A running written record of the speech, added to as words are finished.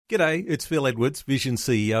G'day, it's Phil Edwards, Vision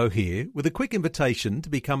CEO here, with a quick invitation to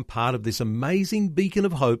become part of this amazing beacon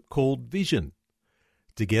of hope called Vision.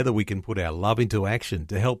 Together we can put our love into action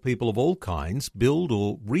to help people of all kinds build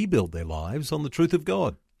or rebuild their lives on the truth of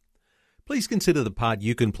God. Please consider the part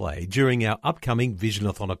you can play during our upcoming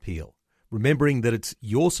Visionathon appeal, remembering that it's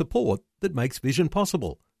your support that makes Vision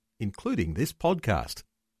possible, including this podcast.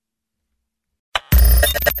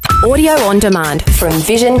 Audio on demand from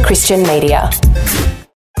Vision Christian Media.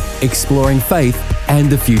 Exploring faith and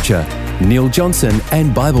the future. Neil Johnson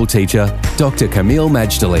and Bible teacher Dr. Kameel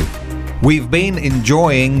Majdali. We've been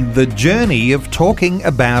enjoying the journey of talking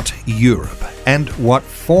about Europe and what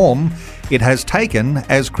form it has taken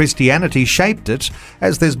as Christianity shaped it,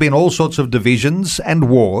 as there's been all sorts of divisions and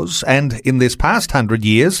wars, and in this past 100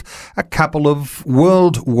 years, a couple of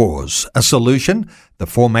world wars. A solution, the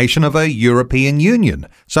formation of a European Union,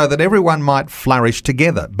 so that everyone might flourish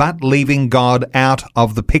together, but leaving God out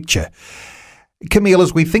of the picture. Kameel,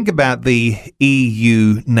 as we think about the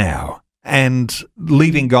EU now, and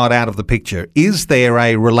leaving God out of the picture, is there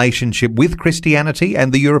a relationship with Christianity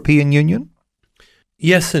and the European Union?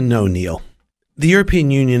 Yes and no, Neil. The European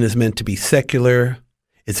Union is meant to be secular,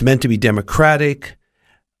 it's meant to be democratic,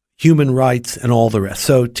 human rights, and all the rest.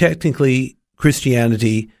 So technically,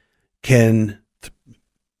 Christianity can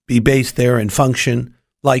be based there and function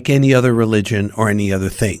like any other religion or any other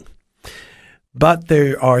thing. But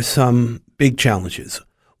there are some big challenges.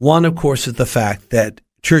 One, of course, is the fact that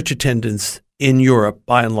church attendance in Europe,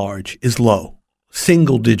 by and large, is low,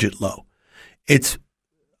 single-digit low. It's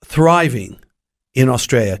thriving in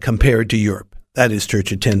Australia compared to Europe. That is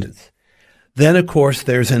church attendance. Then, of course,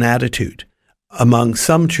 there's an attitude among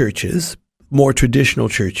some churches, more traditional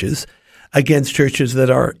churches, against churches that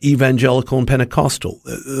are evangelical and Pentecostal.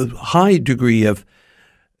 A high degree of,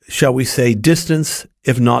 shall we say, distance,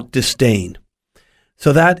 if not disdain.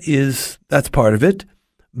 So that's part of it.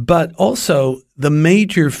 But also, the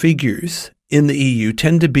major figures in the EU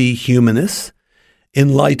tend to be humanists,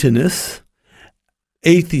 enlightenists,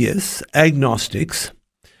 atheists, agnostics.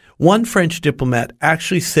 One French diplomat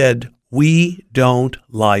actually said, "We don't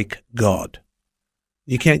like God."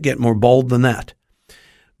 You can't get more bold than that.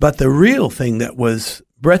 But the real thing that was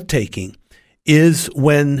breathtaking is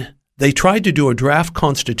when they tried to do a draft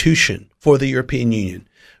constitution for the European Union.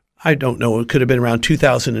 I don't know, it could have been around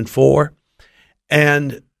 2004.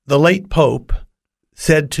 And the late Pope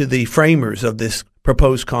said to the framers of this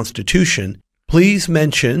proposed constitution, please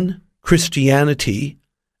mention Christianity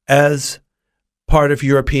as part of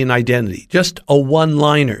European identity. Just a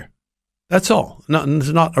one-liner. That's all. It's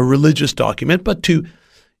not a religious document, but to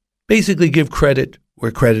basically give credit where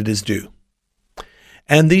credit is due.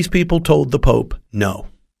 And these people told the Pope no.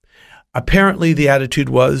 Apparently the attitude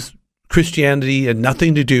was Christianity had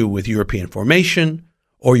nothing to do with European formation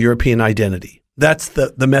or European identity. That's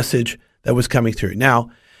the message that was coming through. Now,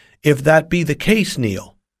 if that be the case,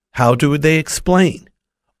 Neil, how do they explain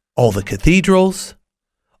all the cathedrals,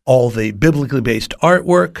 all the biblically based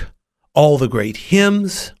artwork, all the great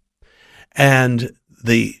hymns, and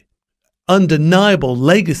the undeniable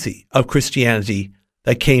legacy of Christianity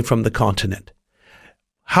that came from the continent?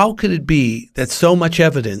 How could it be that so much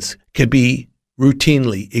evidence could be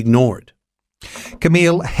routinely ignored?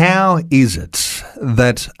 Kameel, how is it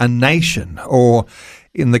that a nation, or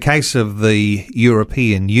in the case of the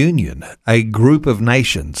European Union, a group of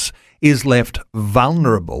nations, is left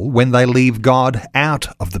vulnerable when they leave God out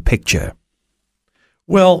of the picture?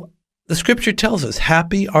 Well, the scripture tells us,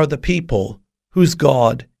 happy are the people whose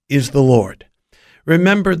God is the Lord.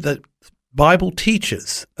 Remember that Bible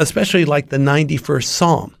teaches, especially like the 91st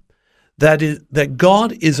Psalm, that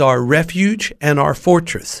God is our refuge and our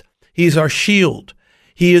fortress. He is our shield.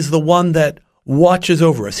 He is the one that watches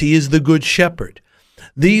over us. He is the good shepherd.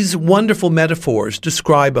 These wonderful metaphors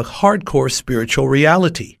describe a hardcore spiritual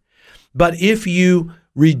reality. But if you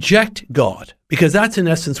reject God, because that's in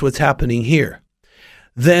essence what's happening here,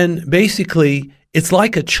 then basically it's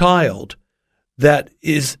like a child that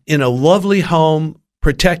is in a lovely home,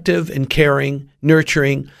 protective and caring,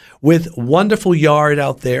 nurturing, with wonderful yard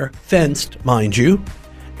out there, fenced, mind you.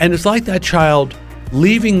 And it's like that child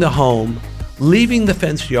leaving the home, leaving the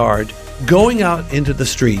fenced yard, going out into the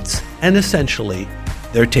streets, and essentially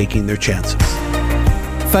they're taking their chances.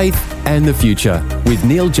 Faith and the Future with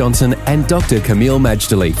Neil Johnson and Dr. Kameel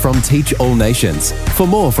Majdali from Teach All Nations. For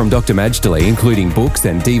more from Dr. Majdali, including books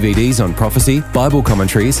and DVDs on prophecy, Bible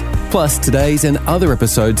commentaries, plus today's and other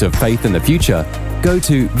episodes of Faith and the Future, go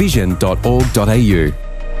to vision.org.au.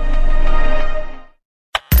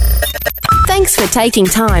 Thanks for taking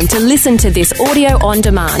time to listen to this audio on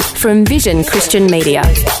demand from Vision Christian Media.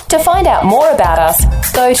 To find out more about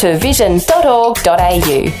us, go to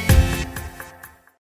vision.org.au.